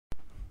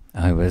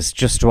I was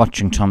just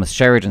watching Thomas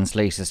Sheridan's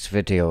latest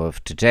video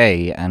of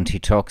today, and he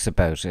talks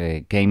about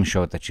a game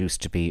show that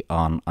used to be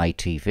on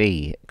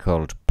ITV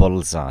called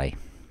Bullseye.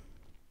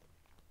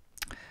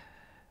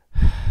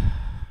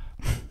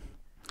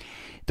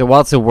 There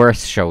was a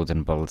worse show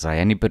than Bullseye.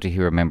 Anybody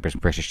who remembers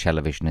British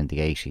television in the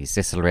 80s,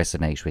 this will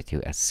resonate with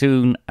you as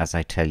soon as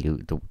I tell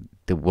you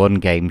the one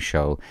game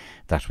show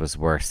that was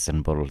worse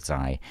than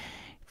Bullseye.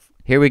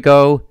 Here we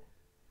go.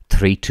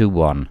 3, 2,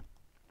 1.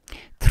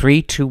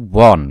 3, 2,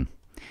 1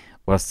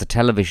 was the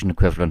television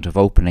equivalent of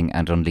opening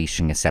and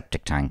unleashing a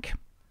septic tank.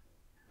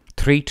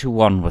 3, 2,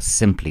 1 was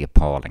simply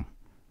appalling.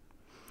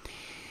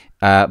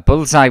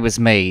 Bullseye was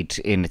made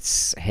in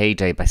its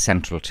heyday by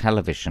Central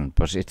Television,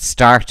 but it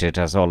started,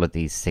 as all of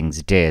these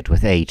things did,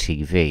 with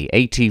ATV.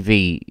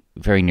 ATV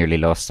very nearly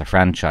lost their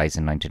franchise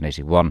in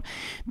 1981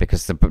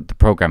 because the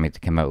programming that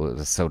came out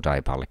was so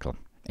diabolical.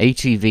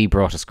 ATV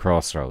brought us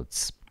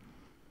Crossroads,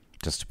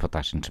 just to put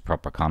that into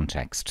proper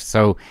context.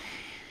 So,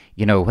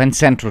 you know, when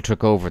Central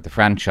took over the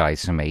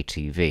franchise from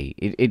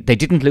ATV, they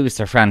didn't lose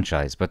their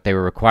franchise, but they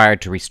were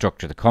required to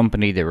restructure the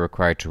company. They were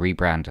required to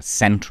rebrand as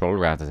Central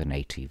rather than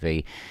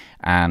ATV.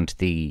 And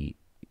the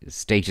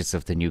status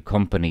of the new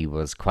company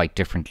was quite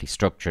differently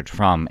structured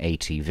from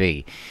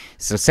ATV.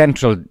 So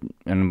Central,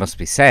 and it must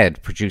be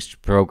said,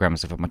 produced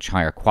programs of a much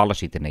higher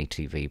quality than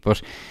ATV.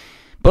 But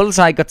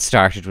Bullseye got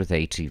started with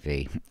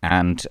ATV,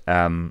 and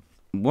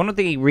one of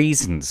the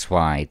reasons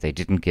why they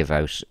didn't give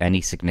out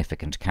any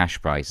significant cash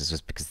prizes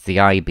was because the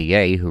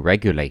IBA, who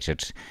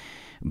regulated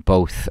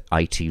both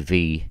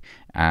ITV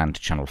and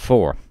Channel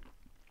 4,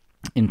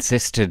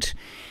 insisted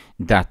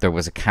that there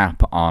was a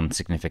cap on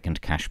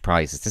significant cash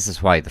prizes. This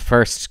is why the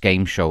first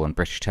game show on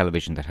British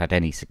television that had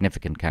any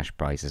significant cash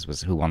prizes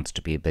was Who Wants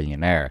to Be a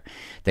Billionaire.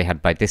 They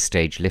had by this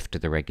stage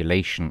lifted the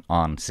regulation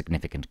on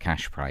significant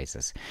cash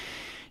prizes.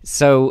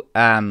 So,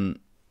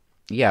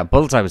 yeah,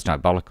 Bullseye was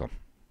diabolical.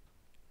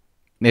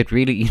 It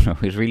really,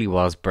 it really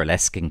was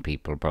burlesquing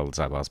people,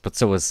 Bullseye was. But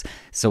so was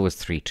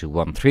 3, 2,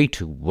 1. 3,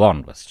 2,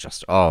 1 was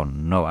just, oh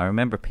no. I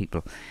remember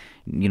people,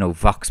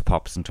 Vox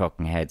Pops and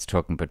Talking Heads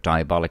talking about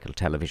diabolical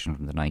television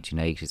from the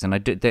 1980s. And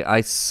I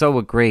so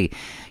agree.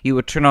 You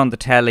would turn on the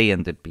telly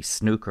and there'd be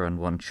snooker on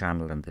one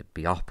channel and there'd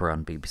be opera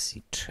on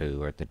BBC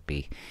Two, or there'd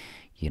be,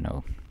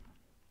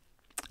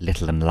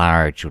 Little and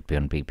Large would be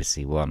on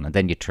BBC One. And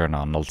then you turn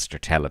on Ulster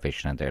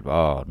Television and they'd,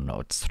 oh no,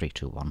 it's 3,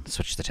 2, 1.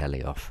 Switch the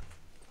telly off.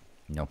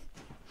 No.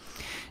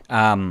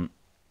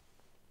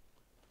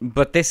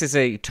 But this is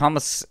a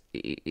Thomas,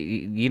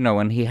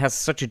 and he has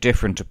such a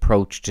different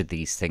approach to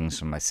these things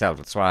from myself.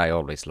 That's why I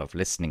always love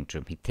listening to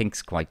him. He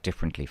thinks quite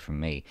differently from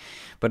me.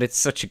 But it's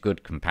such a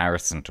good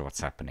comparison to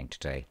what's happening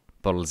today.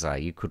 Bullseye,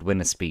 you could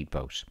win a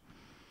speedboat.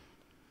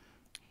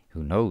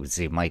 Who knows?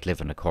 You might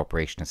live in a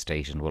corporation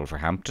estate in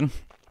Wolverhampton,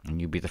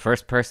 and you'd be the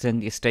first person in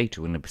the estate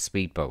to win a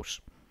speedboat.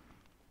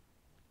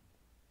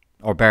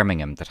 Or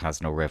Birmingham, that has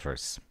no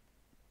rivers.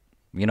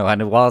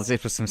 And it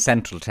was from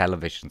Central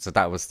Television, so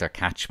that was their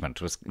catchment.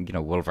 It was,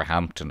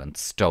 Wolverhampton and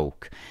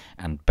Stoke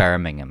and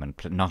Birmingham and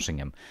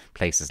Nottingham,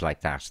 places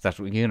like that. That,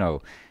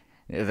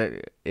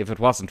 if it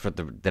wasn't for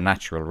the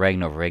natural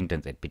rain over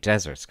England, they'd be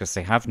deserts, because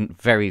they have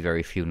very,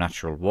 very few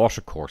natural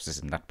water courses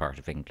in that part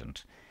of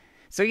England.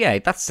 So yeah,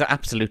 that's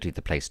absolutely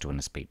the place to win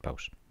a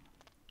speedboat.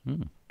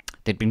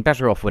 They'd been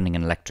better off winning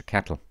an electric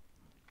kettle.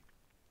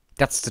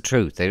 That's the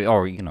truth.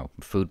 Or,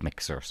 food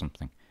mixer or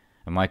something.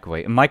 A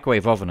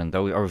microwave oven,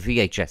 or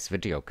VHS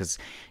video, because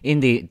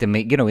in the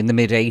mid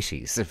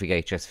 80s, the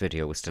VHS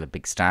video was still a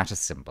big status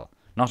symbol.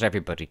 Not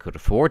everybody could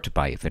afford to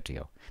buy a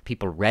video.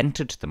 People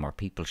rented them, or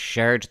people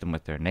shared them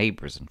with their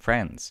neighbours and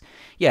friends.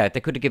 Yeah, they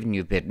could have given you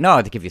a bit.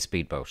 No, they give you a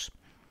speedboat.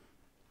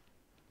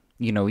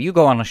 You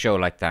go on a show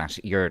like that,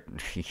 you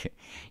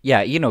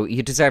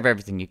deserve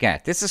everything you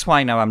get. This is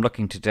why now I'm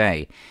looking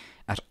today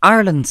at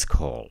Ireland's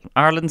Call.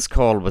 Ireland's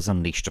Call was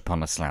unleashed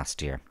upon us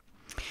last year.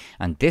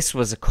 And this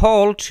was a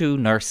call to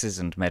nurses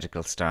and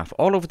medical staff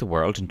all over the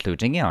world,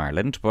 including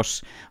Ireland,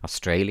 but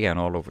Australia and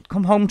all over.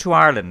 Come home to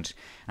Ireland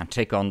and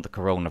take on the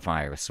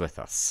coronavirus with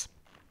us.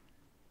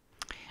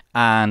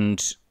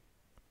 And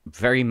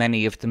very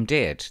many of them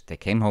did. They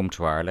came home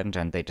to Ireland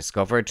and they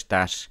discovered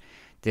that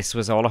this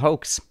was all a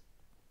hoax.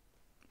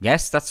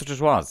 Yes, that's what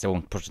it was. They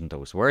won't put in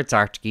those words.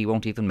 RTE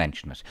won't even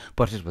mention it.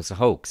 But it was a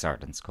hoax,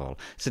 Ireland's Call.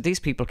 So these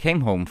people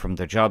came home from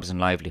their jobs and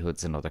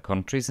livelihoods in other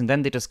countries, and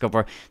then they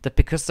discover that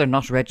because they're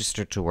not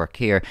registered to work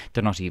here,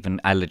 they're not even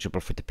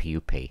eligible for the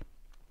PUP,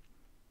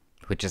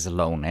 which is a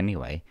loan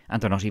anyway. And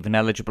they're not even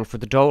eligible for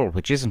the dole,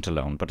 which isn't a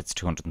loan, but it's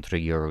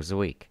 €203 a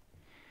week.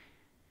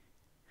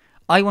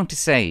 I want to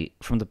say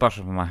from the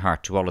bottom of my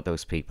heart to all of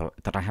those people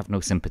that I have no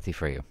sympathy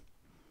for you.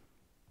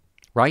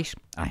 Right?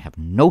 I have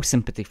no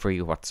sympathy for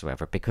you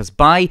whatsoever, because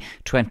by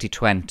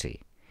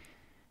 2020,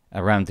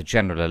 around the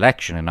general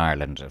election in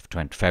Ireland of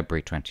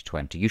February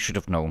 2020, you should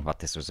have known what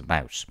this was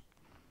about.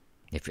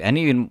 If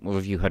any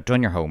of you had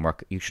done your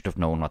homework, you should have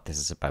known what this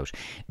is about.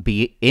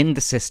 Be in the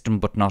system,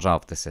 but not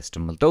of the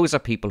system. Well, those are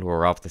people who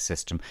are of the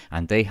system,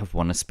 and they have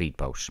won a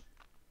speedboat.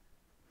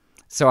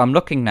 So I'm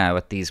looking now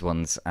at these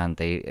ones, and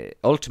they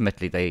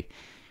ultimately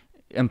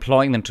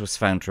employment was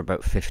found for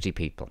about 50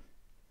 people.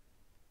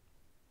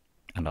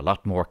 And a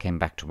lot more came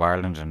back to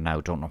Ireland and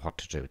now don't know what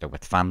to do. They're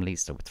with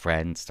families, they're with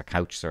friends, they're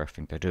couch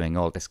surfing, they're doing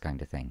all this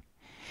kind of thing.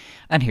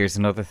 And here's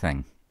another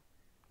thing.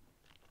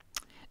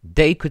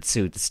 They could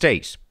sue the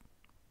state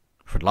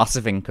for loss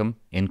of income,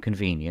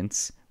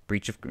 inconvenience,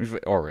 breach of,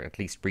 or at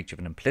least breach of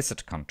an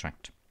implicit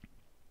contract.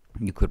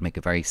 You could make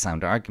a very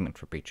sound argument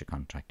for breach of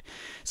contract.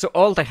 So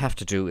all they have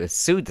to do is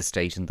sue the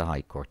state in the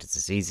High Court. It's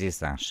as easy as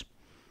that.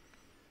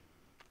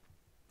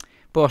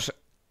 But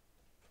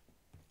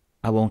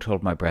I won't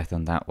hold my breath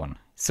on that one.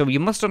 So you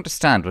must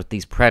understand with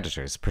these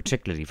predators,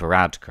 particularly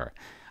Varadkar,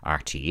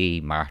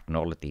 RTE, Martin,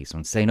 all of these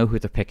ones, they know who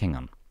they're picking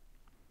on.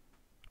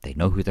 They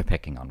know who they're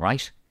picking on,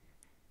 right?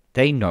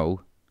 They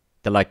know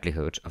the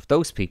likelihood of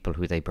those people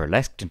who they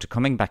burlesqued into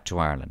coming back to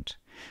Ireland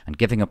and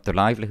giving up their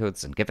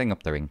livelihoods and giving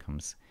up their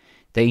incomes.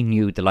 They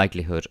knew the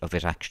likelihood of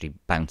it actually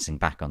bouncing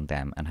back on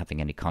them and having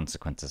any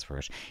consequences for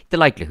it. The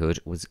likelihood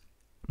was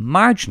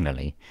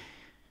marginally,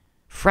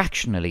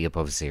 fractionally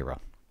above zero.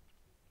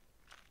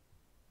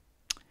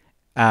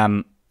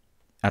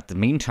 At the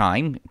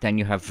meantime, then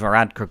you have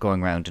Varadkar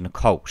going around in a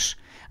coat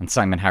and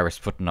Simon Harris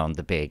putting on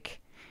the big,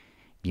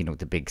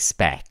 the big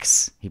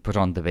specs. He put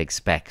on the big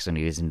specs and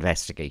he was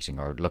investigating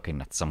or looking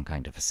at some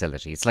kind of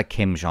facility. It's like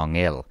Kim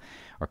Jong-il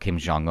or Kim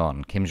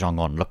Jong-un. Kim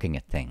Jong-un looking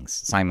at things.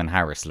 Simon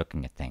Harris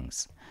looking at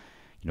things.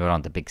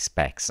 On the big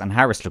specs. And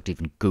Harris looked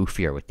even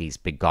goofier with these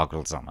big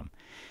goggles on him.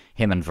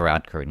 Him and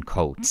Varadkar in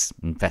coats,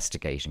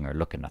 investigating or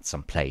looking at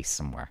some place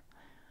somewhere.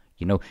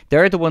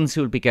 They're the ones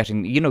who'll be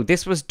getting,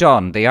 this was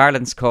done, the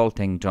Ireland's Call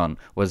thing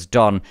was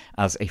done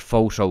as a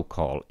photo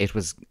call. It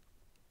was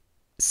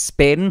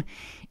spin.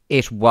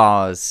 It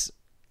was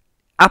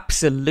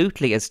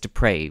absolutely as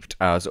depraved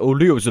as,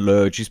 Leo's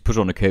alleged, he's put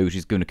on a coat,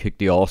 he's going to kick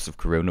the arse of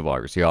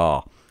coronavirus, yeah.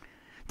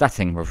 That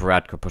thing where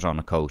Varadkar put on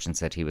a coat and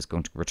said he was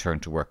going to return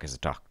to work as a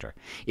doctor.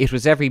 It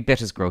was every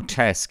bit as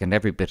grotesque and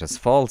every bit as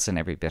false and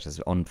every bit as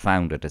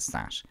unfounded as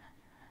that.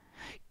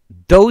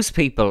 Those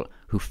people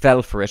who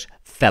fell for it,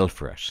 fell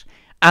for it.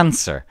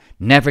 Answer,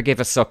 never give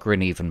a sucker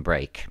an even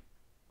break.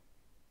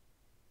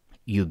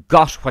 You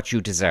got what you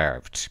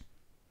deserved.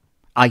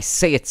 I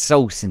say it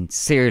so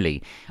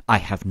sincerely, I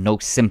have no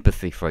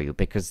sympathy for you,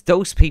 because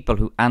those people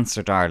who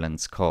answered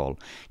Ireland's call,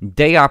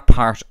 they are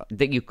part,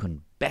 that you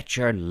can bet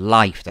your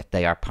life that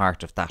they are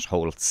part of that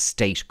whole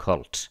state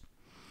cult.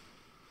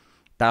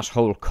 That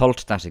whole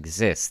cult that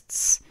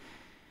exists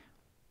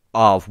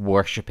of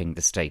worshipping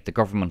the state. The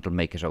government will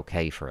make it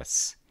okay for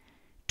us.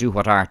 Do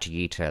what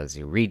RTE tells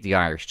you. Read the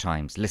Irish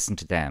Times. Listen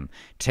to them.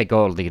 Take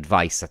all the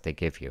advice that they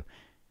give you.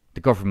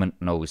 The government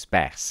knows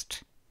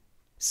best.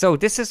 So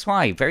this is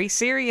why, very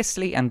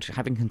seriously, and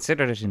having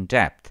considered it in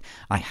depth,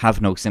 I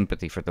have no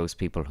sympathy for those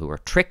people who are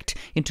tricked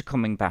into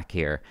coming back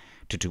here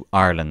to do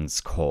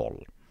Ireland's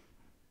Call.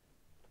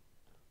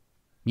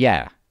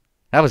 Yeah,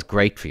 that was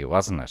great for you,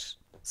 wasn't it?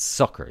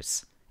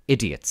 Suckers.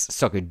 Idiots.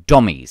 Sucker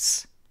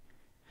dummies.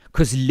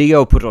 Because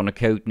Leo put on a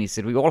coat and he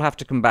said, we all have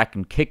to come back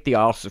and kick the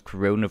arse of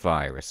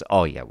coronavirus.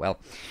 Oh, yeah,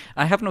 well,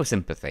 I have no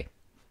sympathy.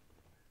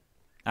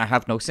 I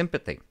have no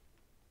sympathy.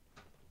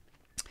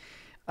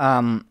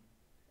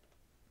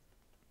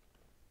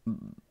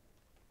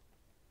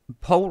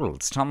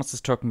 Polls. Thomas is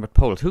talking about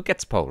polls. Who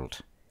gets polled?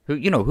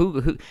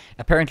 Who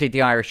apparently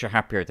the Irish are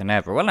happier than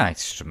ever. Well, I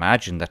should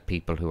imagine that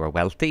people who are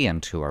wealthy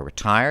and who are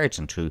retired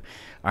and who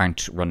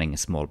aren't running a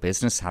small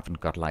business,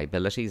 haven't got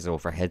liabilities,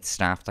 overhead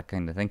staff, that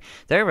kind of thing,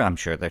 I'm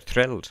sure they're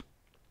thrilled.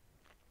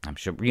 I'm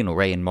sure,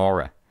 Ray and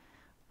Maura.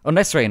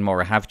 Unless Ray and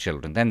Maura have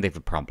children, then they've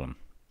a problem.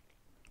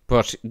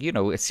 But,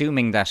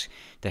 assuming that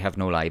they have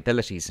no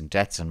liabilities and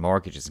debts and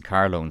mortgages and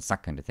car loans,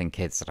 that kind of thing,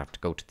 kids that have to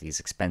go to these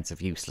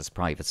expensive, useless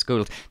private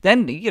schools,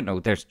 then,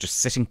 they're just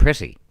sitting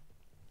pretty.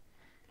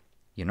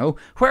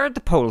 Where are the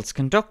polls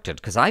conducted?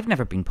 Because I've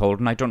never been polled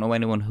and I don't know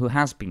anyone who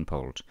has been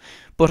polled.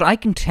 But I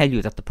can tell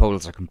you that the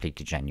polls are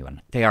completely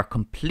genuine. They are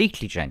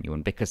completely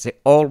genuine because they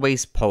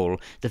always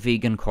poll the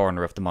vegan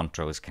corner of the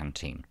Montrose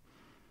canteen.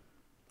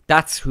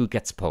 That's who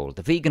gets polled.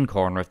 The vegan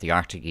corner of the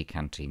RTE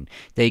canteen.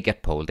 They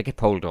get polled. They get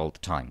polled all the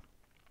time.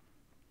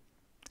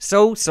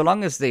 So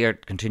long as they are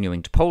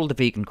continuing to poll the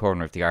vegan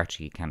corner of the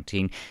RTE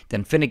canteen,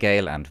 then Fine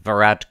Gael and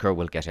Varadkar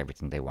will get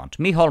everything they want.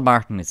 Micheál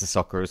Martin is a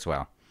sucker as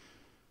well.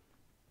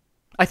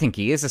 I think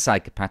he is a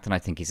psychopath and I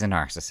think he's a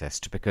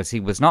narcissist because he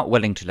was not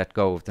willing to let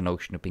go of the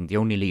notion of being the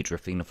only leader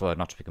of Fianna Fáil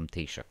not to become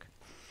Taoiseach.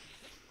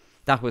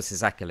 That was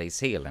his Achilles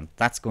heel and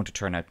that's going to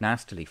turn out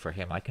nastily for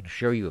him, I can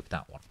assure you of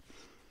that one.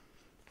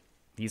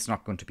 He's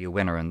not going to be a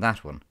winner in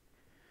that one.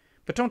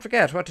 But don't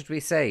forget, what did we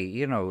say?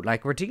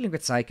 We're dealing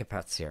with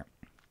psychopaths here.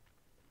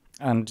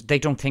 And they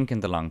don't think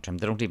in the long term.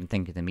 They don't even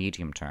think in the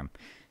medium term.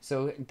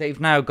 So they've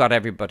now got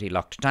everybody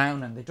locked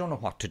down and they don't know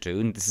what to do.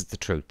 And this is the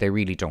truth. They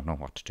really don't know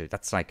what to do.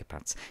 That's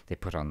psychopaths. They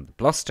put on the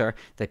bluster.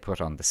 They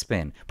put on the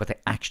spin. But they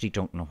actually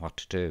don't know what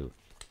to do.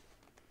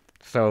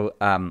 So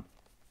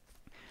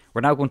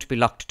we're now going to be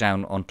locked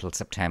down until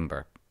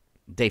September.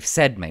 They've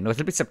said May. No,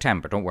 it'll be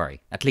September. Don't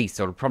worry. At least.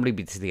 So it'll probably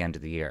be to the end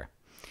of the year.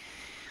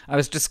 I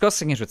was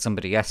discussing it with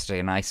somebody yesterday,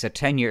 and I said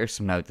 10 years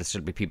from now, there'll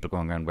still be people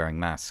going around wearing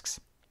masks.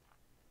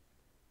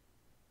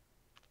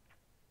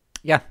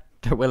 Yeah,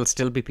 there will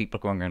still be people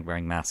going around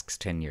wearing masks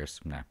 10 years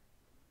from now.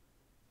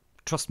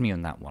 Trust me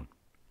on that one.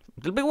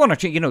 There'll be one or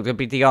two, there'll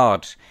be the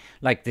odd,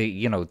 like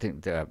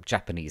the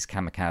Japanese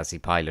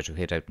kamikaze pilot who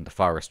hid out in the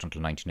forest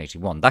until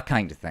 1981, that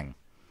kind of thing.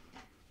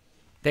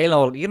 They'll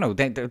all, they're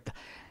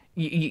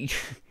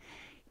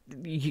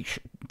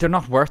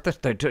not worth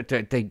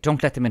it. They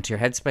don't let them into your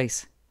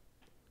headspace.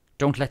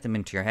 Don't let them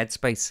into your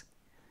headspace.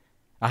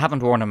 I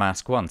haven't worn a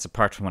mask once,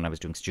 apart from when I was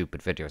doing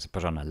stupid videos. I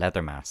put on a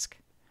leather mask.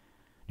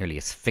 Nearly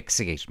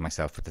asphyxiated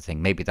myself with the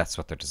thing. Maybe that's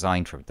what they're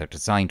designed for. They're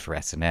designed for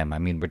S&M. I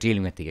mean, we're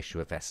dealing with the issue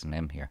of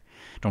S&M here.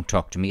 Don't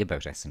talk to me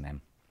about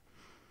S&M.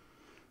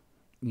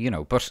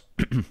 But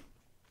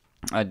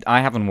I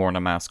haven't worn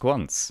a mask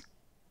once.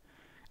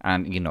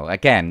 And,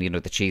 again,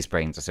 the cheese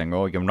brains are saying,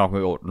 oh, you're not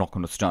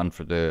going to stand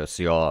for this.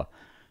 Yeah.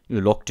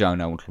 You lock down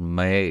now until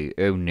May.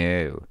 Oh,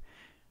 no.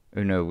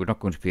 Oh, no, we're not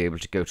going to be able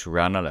to go to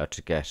Ranelagh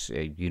to get,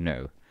 a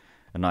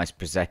nice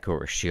Prosecco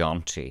or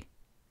Chianti.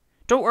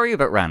 Don't worry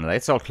about Ranelagh.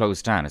 It's all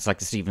closed down. It's like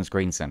the Stephen's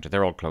Green Centre.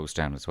 They're all closed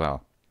down as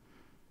well.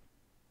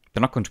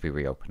 They're not going to be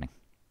reopening.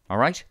 All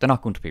right? They're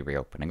not going to be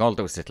reopening. All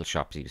those little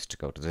shops you used to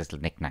go to, those little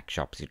knick-knack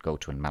shops you'd go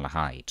to in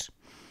Malahide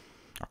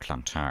or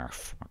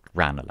Clontarf or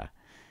Ranelagh,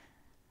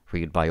 where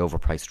you'd buy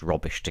overpriced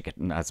rubbish to get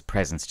as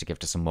presents to give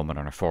to some woman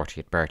on her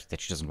 40th birthday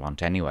that she doesn't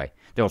want anyway.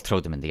 They'll throw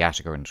them in the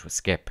attic or into a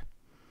skip.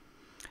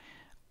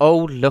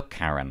 Oh, look,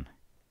 Karen.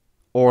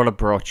 Orla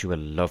brought you a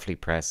lovely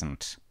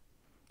present.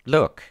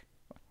 Look.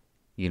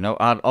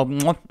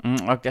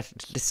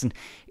 Listen,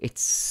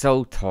 it's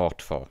so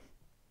thoughtful.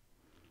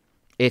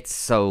 It's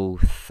so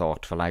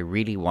thoughtful. I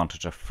really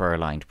wanted a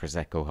fur-lined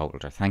Prosecco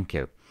holder. Thank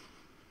you.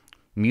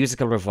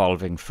 Musical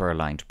revolving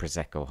fur-lined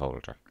Prosecco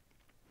holder.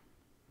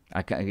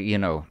 I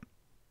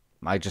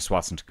just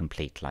wasn't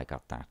complete till I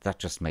got that. That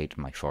just made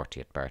my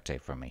 40th birthday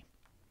for me.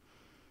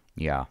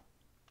 Yeah.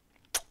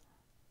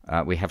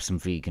 We have some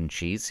vegan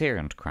cheese here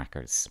and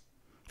crackers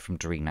from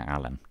Darina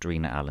Allen.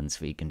 Darina Allen's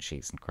vegan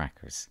cheese and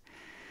crackers.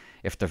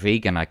 If they're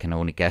vegan, I can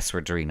only guess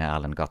where Darina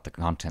Allen got the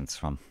contents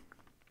from.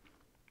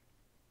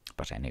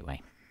 But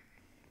anyway.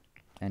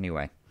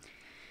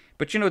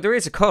 But there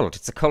is a cult.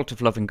 It's a cult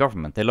of loving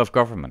government. They love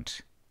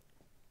government.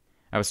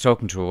 I was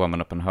talking to a woman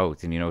up in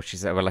Howth, and she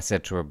said, well, I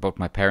said to her, both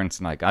my parents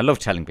and I love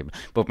telling people,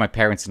 both my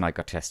parents and I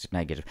got tested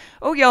negative.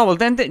 Oh yeah, well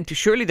then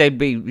surely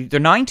they're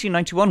 90,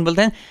 91,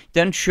 well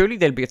then surely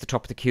they'll be at the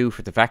top of the queue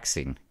for the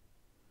vaccine.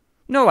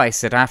 No, I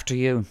said, after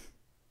you.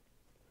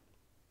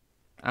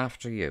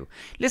 After you.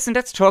 Listen,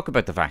 let's talk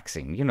about the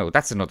vaccine.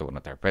 That's another one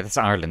of their, but that's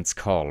Ireland's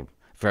call,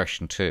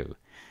 version 2,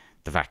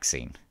 the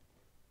vaccine.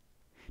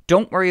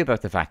 Don't worry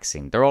about the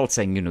vaccine. They're all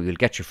saying, you'll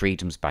get your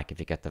freedoms back if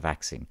you get the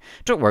vaccine.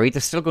 Don't worry,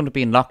 they're still going to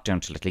be in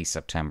lockdown till at least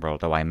September,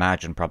 although I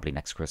imagine probably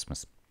next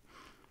Christmas.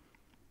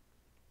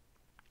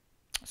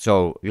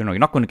 So, you're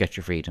not going to get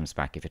your freedoms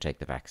back if you take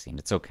the vaccine.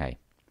 It's okay.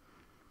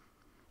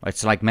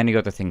 It's like many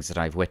other things that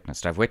I've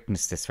witnessed. I've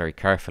witnessed this very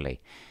carefully,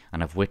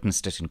 and I've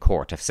witnessed it in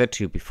court. I've said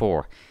to you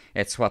before,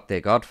 it's what the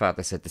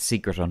Godfather said, the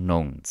secret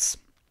unknowns.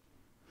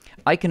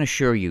 I can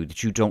assure you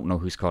that you don't know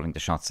who's calling the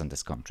shots in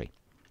this country.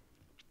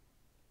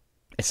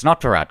 It's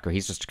not Varadkar,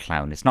 he's just a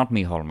clown. It's not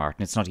Micheál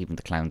Martin, it's not even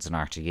the clowns in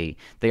RTE.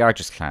 They are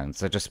just clowns,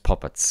 they're just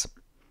puppets.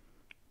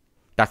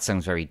 That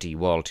sounds very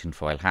D-Wall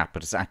tinfoil hat,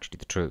 but it's actually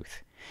the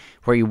truth.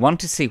 Where you want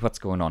to see what's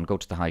going on, go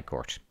to the High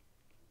Court.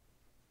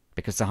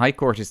 Because the High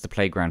Court is the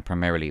playground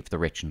primarily of the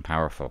rich and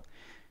powerful.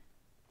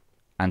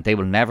 And they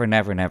will never,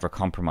 never, never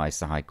compromise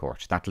the High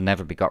Court. That'll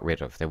never be got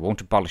rid of. They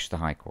won't abolish the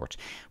High Court.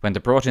 When they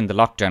brought in the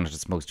lockdown at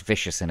its most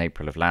vicious in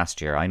April of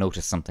last year, I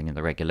noticed something in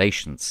the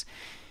regulations.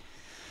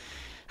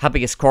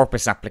 Habeas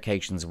corpus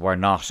applications were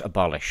not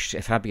abolished.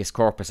 If habeas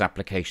corpus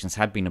applications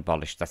had been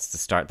abolished, that's the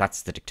start.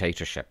 That's the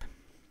dictatorship.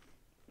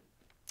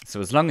 So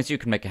as long as you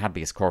can make a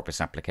habeas corpus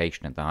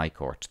application in the High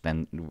Court,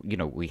 then,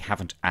 we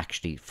haven't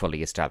actually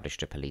fully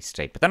established a police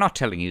state. But they're not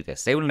telling you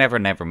this. They will never,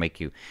 never make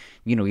you,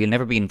 you'll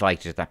never be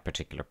invited to that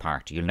particular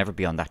party. You'll never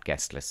be on that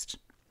guest list.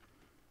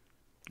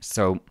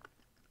 So,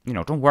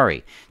 don't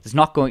worry. There's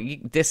not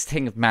this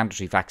thing of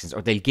mandatory vaccines,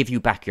 or they'll give you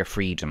back your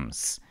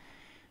freedoms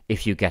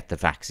if you get the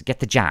vaccine. Get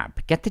the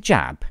jab. Get the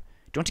jab.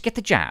 Don't you get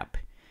the jab?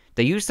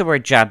 They use the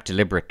word jab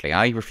deliberately.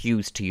 I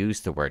refuse to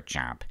use the word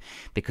jab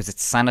because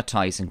it's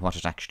sanitizing what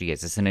it actually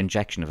is. It's an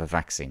injection of a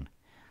vaccine.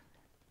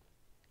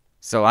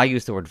 So I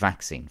use the word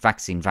vaccine.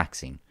 Vaccine,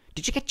 vaccine.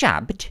 Did you get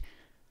jabbed?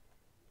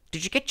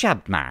 Did you get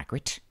jabbed,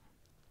 Margaret?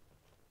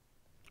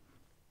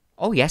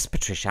 Oh, yes,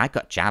 Patricia, I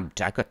got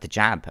jabbed. I got the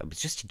jab. It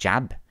was just a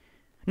jab.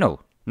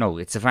 No,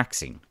 it's a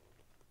vaccine.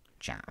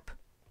 Jab.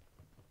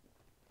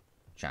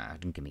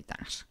 Don't give me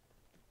that.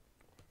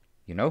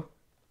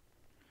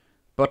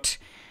 But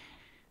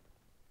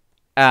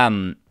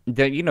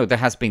there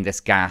has been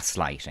this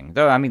gaslighting.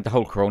 Though, I mean, the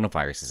whole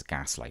coronavirus is a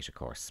gaslight, of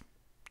course.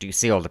 Do you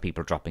see all the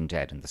people dropping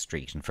dead in the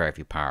street in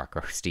Fairview Park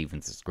or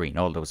Stevens Green?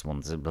 All those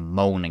ones, the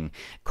moaning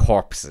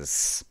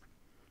corpses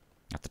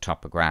at the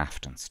top of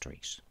Grafton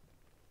Street.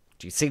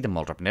 Do you see them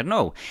all dropping in?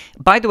 No.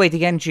 By the way,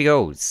 the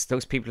NGOs,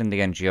 those people in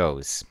the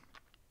NGOs,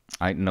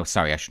 I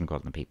shouldn't call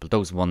them people.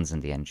 Those ones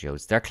in the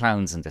NGOs, they're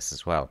clowns in this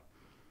as well.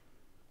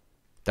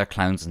 They're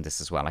clowns in this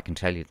as well, I can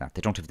tell you that.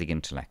 They don't have the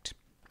intellect.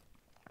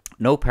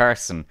 No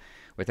person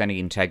with any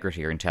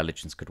integrity or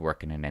intelligence could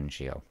work in an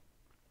NGO.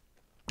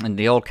 And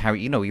they all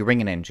carry, you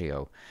ring an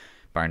NGO,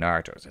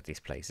 Barnardo's at these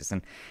places,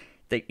 and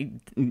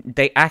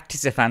they act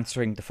as if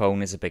answering the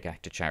phone is a big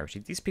act of charity.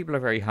 These people are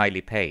very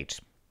highly paid.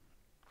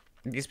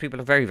 These people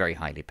are very, very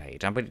highly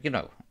paid.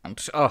 No,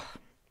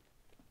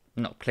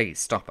 please,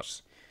 stop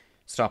it.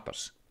 Stop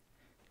it.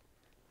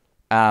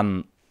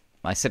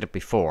 I said it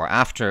before.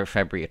 After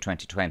February of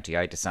 2020,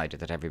 I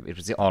decided that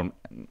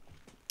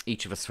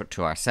each of us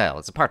to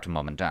ourselves, apart from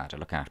mum and dad, I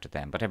look after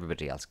them, but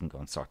everybody else can go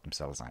and sort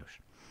themselves out.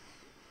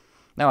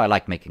 Now, I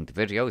like making the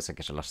videos. I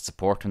get a lot of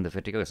support from the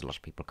videos. A lot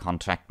of people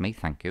contact me.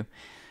 Thank you.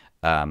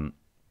 Don't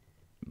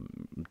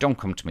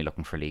come to me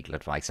looking for legal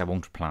advice. I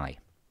won't reply.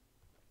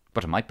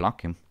 But I might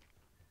block him.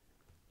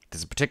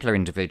 There's a particular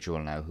individual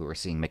now who we're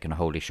seeing making a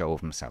holy show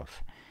of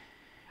himself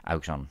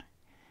out on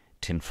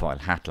tinfoil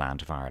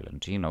hatland of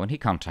Ireland, and he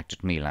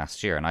contacted me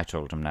last year, and I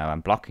told him, now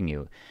I'm blocking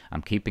you.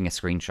 I'm keeping a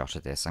screenshot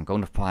of this. I'm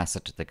going to pass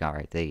it to the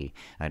Gardaí,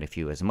 and if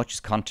you as much as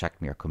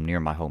contact me or come near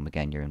my home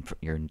again, you're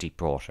in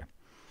deep water.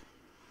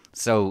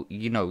 So,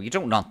 you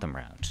don't want them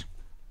around.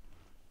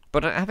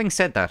 But having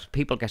said that,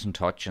 people get in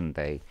touch and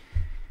they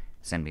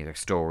send me their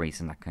stories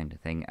and that kind of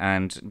thing,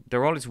 and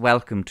they're always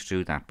welcome to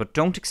do that, but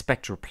don't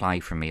expect a reply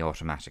from me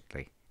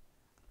automatically.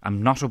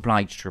 I'm not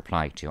obliged to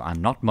reply to you.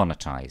 I'm not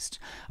monetized.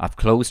 I've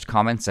closed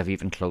comments. I've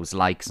even closed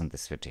likes on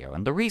this video.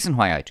 And the reason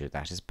why I do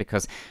that is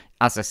because,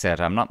 as I said,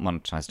 I'm not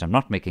monetized. I'm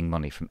not making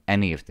money from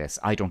any of this.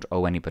 I don't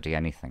owe anybody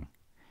anything.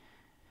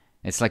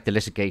 It's like the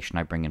litigation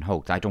I bring in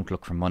Howth. I don't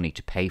look for money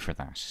to pay for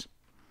that.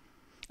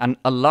 And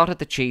a lot of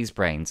the cheese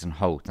brains in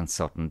Howth and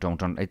Sutton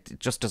it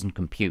just doesn't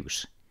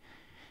compute.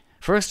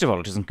 First of all,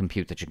 it doesn't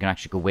compute that you can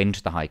actually go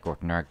into the High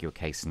Court and argue a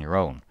case on your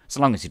own,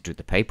 so long as you do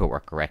the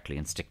paperwork correctly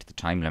and stick to the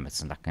time limits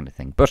and that kind of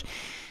thing. But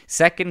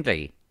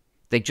secondly,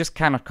 they just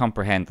cannot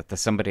comprehend that there's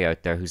somebody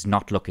out there who's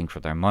not looking for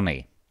their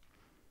money.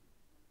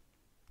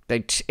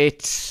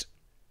 It's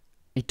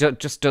the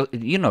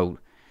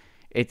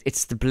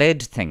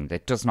bled thing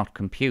that does not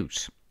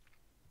compute.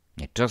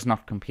 It does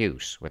not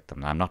compute with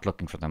them. I'm not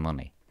looking for their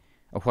money.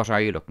 Or what are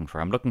you looking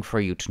for? I'm looking for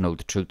you to know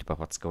the truth about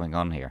what's going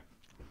on here.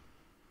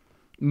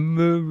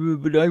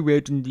 But I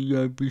read in the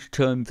Irish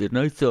Times and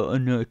I saw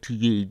on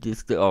RTE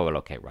this. Oh, well,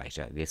 okay, right.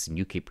 Listen,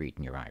 you keep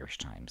reading your Irish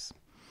Times.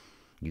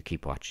 You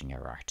keep watching your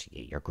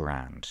RTE. You're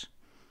grand.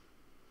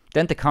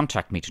 Then they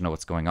contact me to know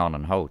what's going on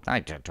in Howth. I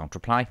don't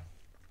reply.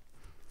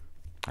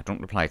 I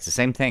don't reply. It's the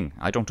same thing.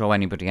 I don't owe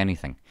anybody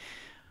anything.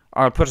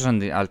 Or I'll put it on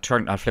the. I'll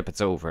flip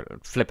it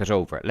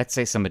over. Let's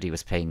say somebody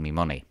was paying me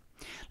money.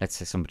 Let's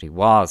say somebody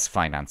was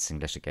financing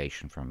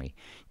litigation for me.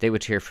 They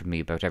would hear from me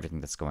about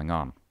everything that's going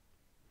on.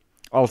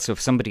 Also,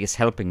 if somebody is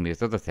helping me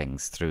with other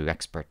things through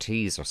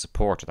expertise or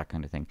support or that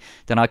kind of thing,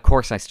 then of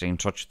course I stay in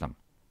touch with them.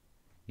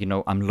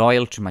 I'm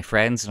loyal to my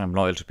friends and I'm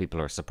loyal to people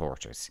who are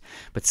supporters.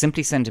 But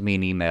simply sending me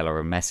an email or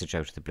a message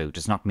out of the blue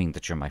does not mean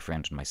that you're my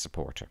friend and my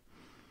supporter.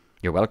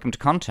 You're welcome to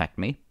contact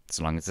me,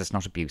 so long as it's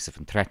not abusive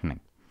and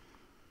threatening.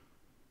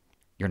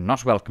 You're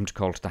not welcome to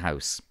call to the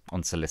house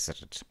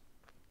unsolicited.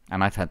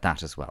 And I've had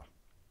that as well.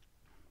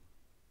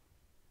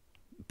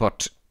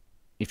 But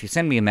if you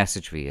send me a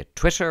message via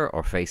Twitter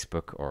or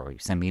Facebook or you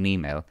send me an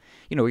email,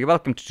 you're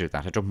welcome to do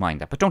that. I don't mind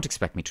that. But don't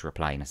expect me to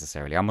reply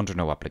necessarily. I'm under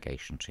no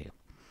obligation to you.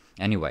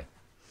 Anyway.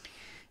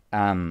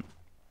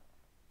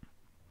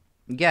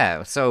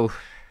 So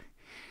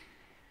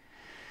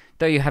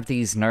there you have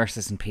these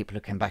nurses and people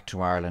who came back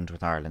to Ireland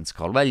with Ireland's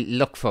Call. Well,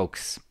 look,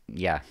 folks.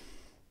 Yeah.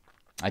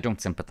 I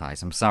don't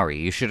sympathise. I'm sorry.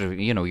 You should have,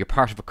 you're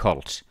part of a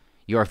cult.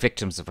 You are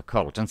victims of a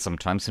cult. And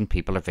sometimes when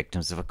people are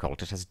victims of a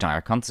cult, it has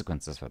dire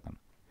consequences for them.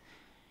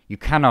 You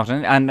cannot,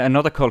 and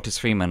another cult is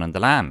Free Men on the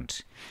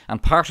Land.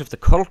 And part of the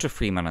cult of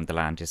Free Men on the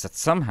Land is that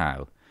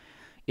somehow,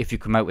 if you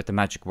come out with the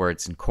magic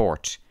words in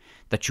court,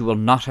 that you will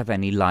not have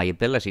any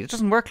liability. It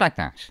doesn't work like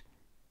that.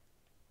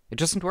 It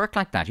doesn't work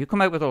like that. You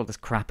come out with all this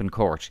crap in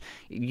court,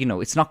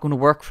 it's not going to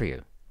work for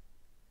you.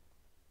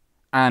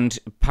 And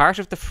part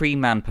of the free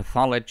man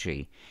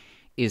pathology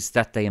is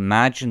that they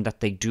imagine that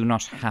they do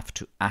not have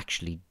to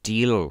actually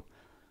deal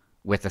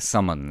with a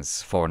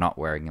summons for not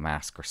wearing a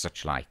mask or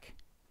such like.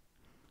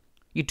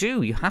 You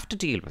do. You have to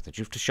deal with it.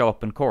 You have to show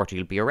up in court.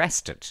 You'll be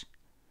arrested.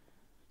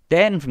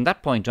 Then, from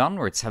that point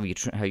onwards, how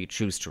you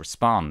choose to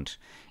respond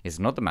is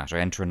another matter.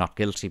 Enter a not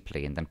guilty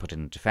plea and then put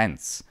in a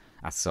defence.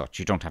 As such,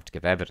 you don't have to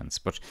give evidence,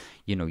 but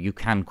you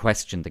can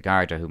question the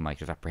Garda who might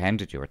have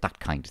apprehended you or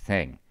that kind of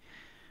thing.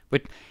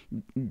 But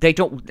they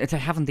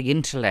haven't the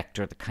intellect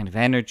or the kind of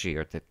energy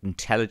or the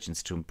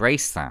intelligence to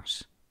embrace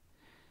that.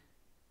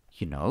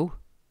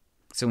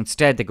 So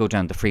instead, they go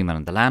down the Free Man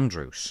on the Land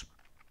route.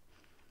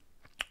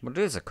 But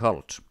it is a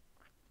cult.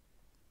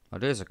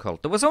 It is a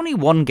cult. There was only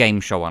one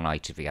game show on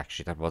ITV,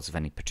 actually, that was of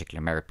any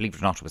particular merit. Believe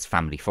it or not, it was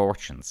Family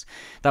Fortunes.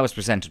 That was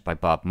presented by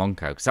Bob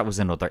Monkhouse. That was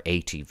another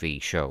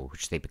ATV show,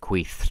 which they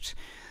bequeathed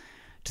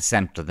to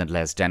Central, and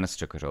Les Dennis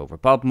took it over.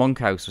 Bob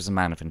Monkhouse was a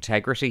man of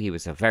integrity. He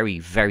was a very,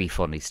 very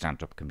funny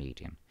stand-up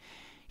comedian.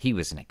 He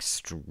was an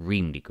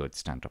extremely good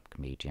stand-up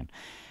comedian.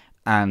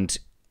 And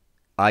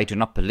I do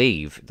not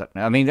believe that...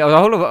 I mean,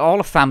 all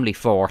of Family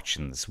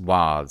Fortunes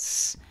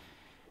was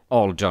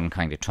all done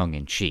kind of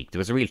tongue-in-cheek. There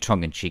was a real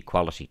tongue-in-cheek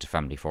quality to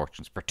Family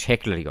Fortunes,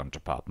 particularly under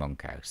Bob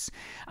Monkhouse.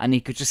 And he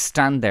could just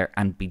stand there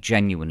and be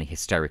genuinely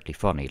hysterically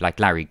funny,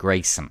 like Larry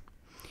Grayson.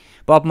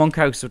 Bob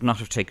Monkhouse would not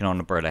have taken on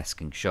a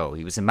burlesquing show.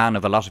 He was a man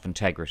of a lot of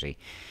integrity.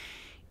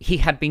 He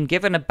had been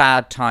given a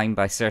bad time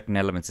by certain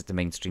elements of the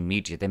mainstream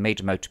media. They made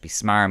him out to be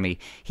smarmy.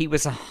 He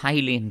was a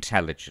highly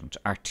intelligent,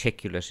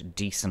 articulate,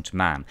 decent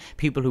man.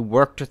 People who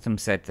worked with him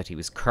said that he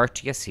was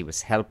courteous, he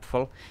was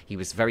helpful, he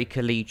was very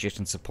collegiate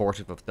and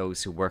supportive of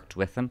those who worked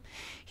with him.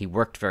 He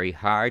worked very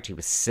hard, he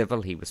was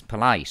civil, he was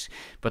polite.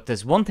 But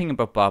there's one thing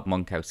about Bob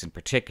Monkhouse in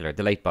particular,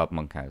 the late Bob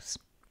Monkhouse,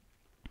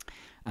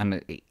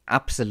 and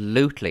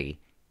absolutely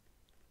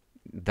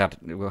that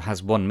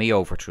has won me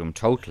over to him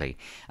totally,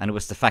 and it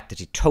was the fact that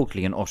he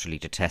totally and utterly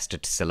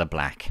detested Cilla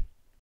Black.